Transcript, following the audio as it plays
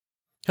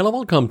Hello,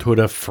 welcome to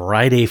the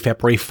Friday,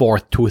 February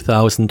 4th,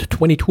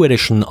 2022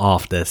 edition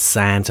of the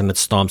SANS and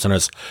Storm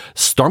Center's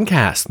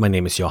StormCast. My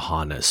name is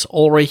Johannes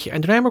Ulrich,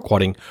 and today I'm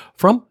recording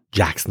from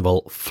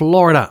Jacksonville,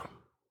 Florida.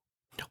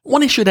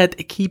 One issue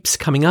that keeps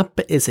coming up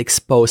is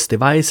exposed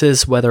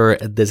devices, whether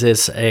this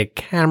is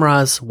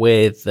cameras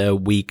with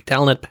weak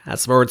telnet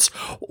passwords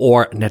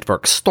or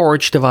network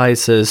storage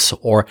devices,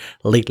 or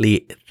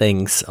lately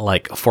things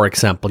like, for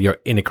example, your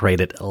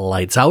integrated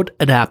lights out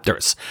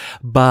adapters.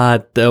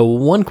 But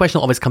one question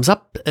always comes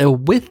up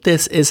with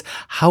this is,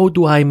 how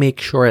do I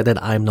make sure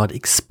that I'm not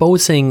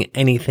exposing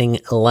anything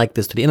like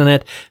this to the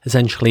internet?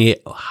 Essentially,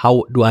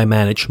 how do I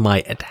manage my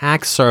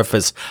attack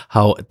surface?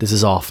 How this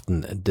is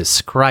often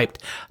described.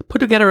 Put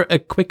together a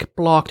quick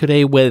blog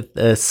today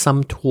with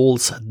some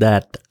tools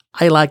that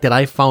I like, that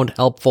I found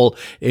helpful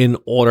in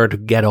order to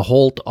get a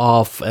hold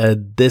of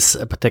this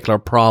particular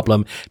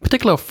problem,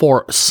 particularly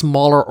for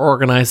smaller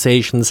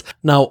organizations.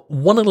 Now,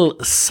 one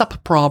little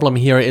sub-problem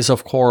here is,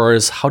 of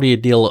course, how do you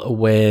deal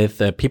with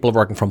people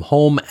working from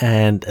home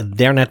and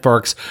their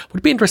networks? It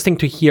would be interesting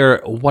to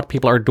hear what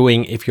people are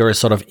doing if you're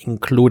sort of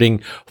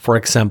including, for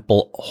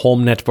example,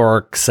 home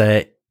networks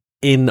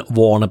in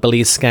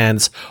vulnerability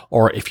scans,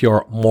 or if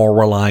you're more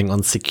relying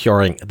on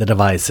securing the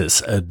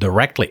devices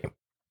directly.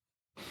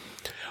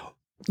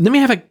 Then we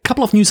have a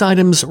couple of news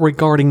items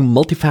regarding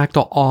multi-factor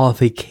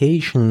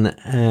authentication.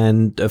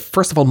 And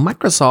first of all,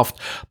 Microsoft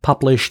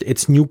published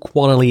its new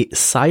quarterly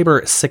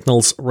cyber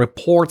signals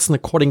reports. And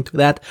according to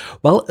that,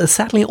 well,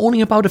 sadly,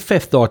 only about a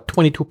fifth or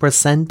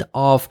 22%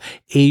 of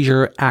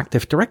Azure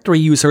Active Directory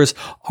users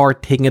are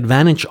taking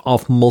advantage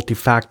of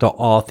multi-factor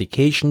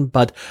authentication.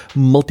 But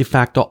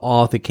multi-factor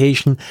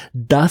authentication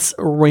does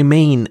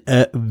remain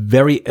a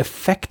very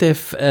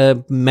effective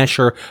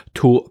measure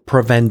to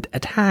prevent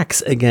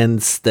attacks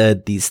against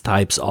these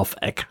types of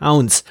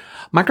accounts.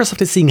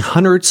 Microsoft is seeing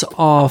hundreds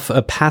of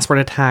password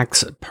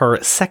attacks per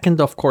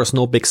second. Of course,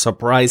 no big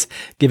surprise,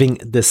 given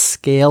the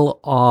scale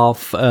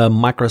of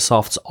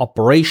Microsoft's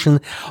operation.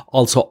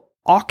 Also,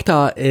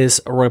 Okta is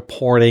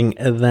reporting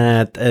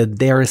that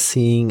they're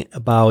seeing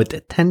about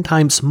 10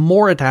 times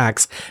more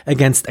attacks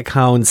against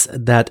accounts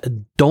that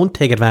don't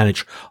take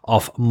advantage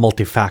of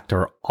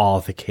multi-factor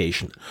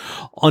authentication.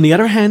 On the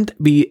other hand,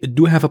 we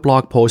do have a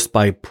blog post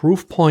by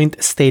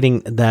Proofpoint stating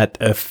that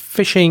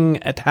phishing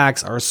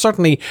attacks are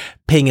certainly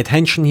paying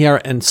attention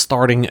here and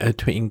starting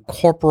to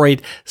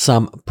incorporate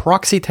some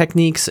proxy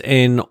techniques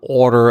in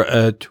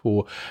order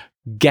to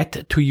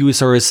get to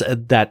users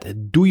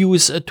that do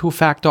use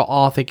two-factor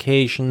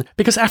authentication.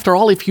 Because after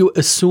all, if you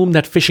assume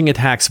that phishing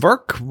attacks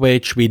work,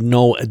 which we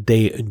know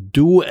they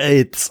do,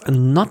 it's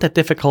not that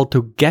difficult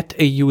to get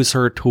a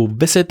user to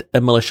visit a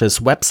malicious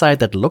website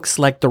that looks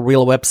like the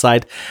real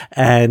website.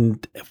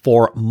 And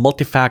for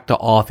multi-factor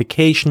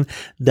authentication,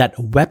 that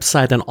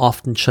website then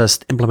often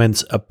just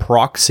implements a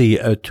proxy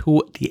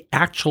to the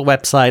actual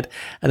website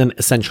and then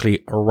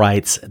essentially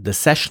writes the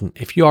session.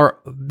 If you are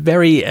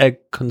very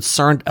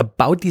concerned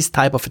about these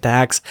type of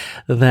attacks,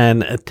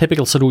 then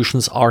typical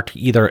solutions are to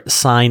either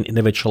sign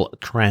individual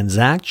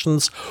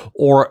transactions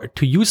or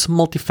to use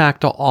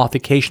multi-factor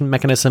authentication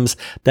mechanisms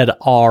that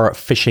are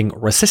phishing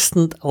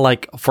resistant,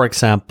 like, for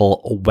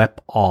example,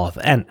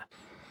 WebAuthn.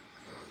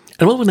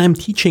 And well, when I'm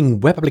teaching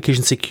web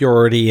application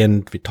security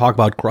and we talk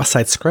about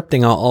cross-site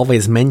scripting, I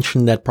always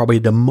mention that probably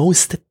the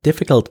most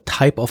difficult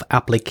type of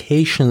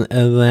application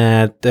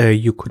that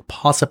you could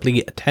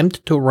possibly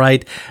attempt to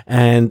write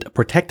and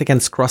protect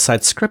against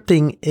cross-site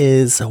scripting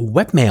is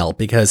webmail,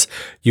 because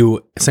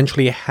you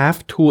essentially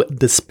have to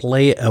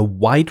display a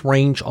wide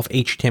range of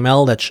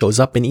HTML that shows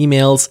up in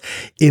emails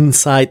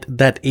inside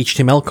that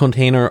HTML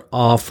container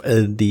of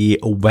the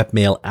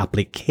webmail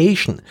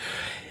application.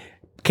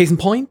 Case in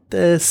point,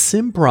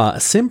 Simpra.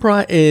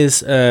 Simpra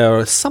is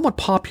a somewhat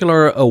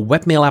popular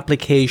webmail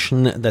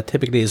application that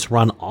typically is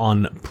run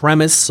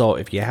on-premise. So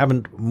if you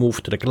haven't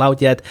moved to the cloud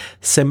yet,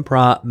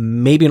 Simpra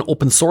may be an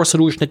open source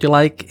solution that you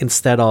like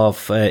instead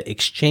of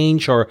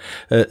Exchange or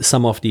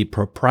some of the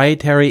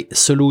proprietary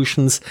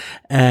solutions.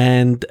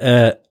 And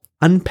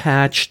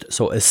unpatched,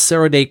 so a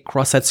 0-day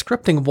cross-site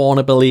scripting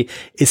vulnerability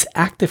is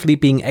actively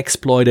being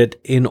exploited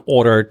in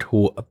order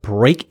to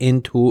break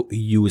into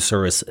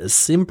users'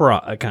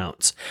 Simpra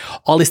accounts.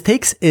 All this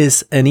takes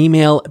is an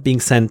email being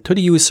sent to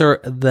the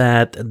user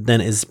that then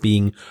is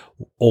being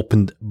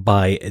opened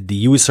by the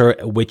user,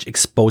 which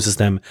exposes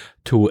them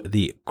to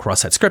the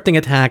cross-site scripting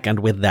attack,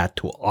 and with that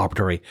to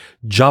arbitrary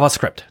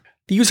JavaScript.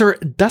 The user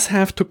does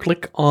have to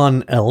click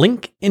on a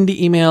link in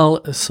the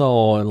email,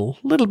 so a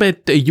little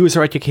bit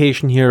user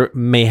education here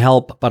may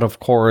help, but of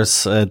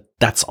course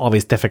that's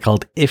always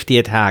difficult if the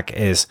attack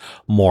is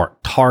more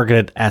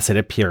targeted, as it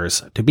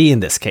appears to be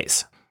in this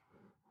case.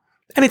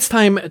 And it's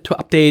time to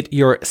update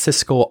your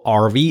Cisco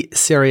RV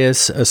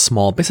series, a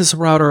small business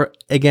router.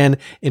 Again,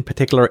 in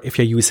particular, if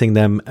you're using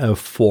them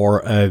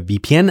for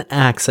VPN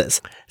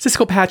access.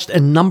 Cisco patched a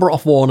number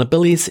of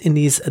vulnerabilities in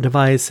these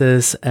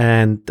devices,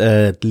 and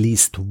at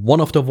least one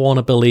of the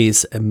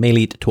vulnerabilities may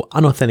lead to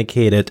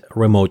unauthenticated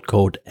remote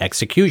code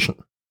execution.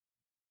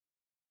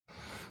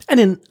 And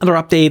in other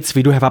updates,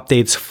 we do have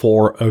updates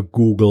for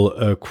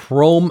Google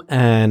Chrome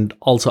and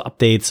also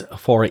updates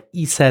for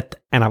ESET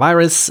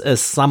antivirus.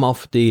 Some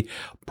of the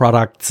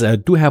products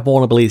do have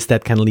vulnerabilities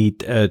that can lead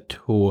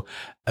to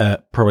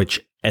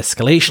privilege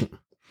escalation.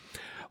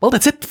 Well,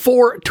 that's it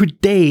for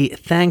today.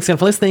 Thanks again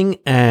for listening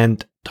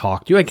and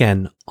talk to you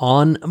again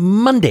on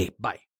Monday. Bye.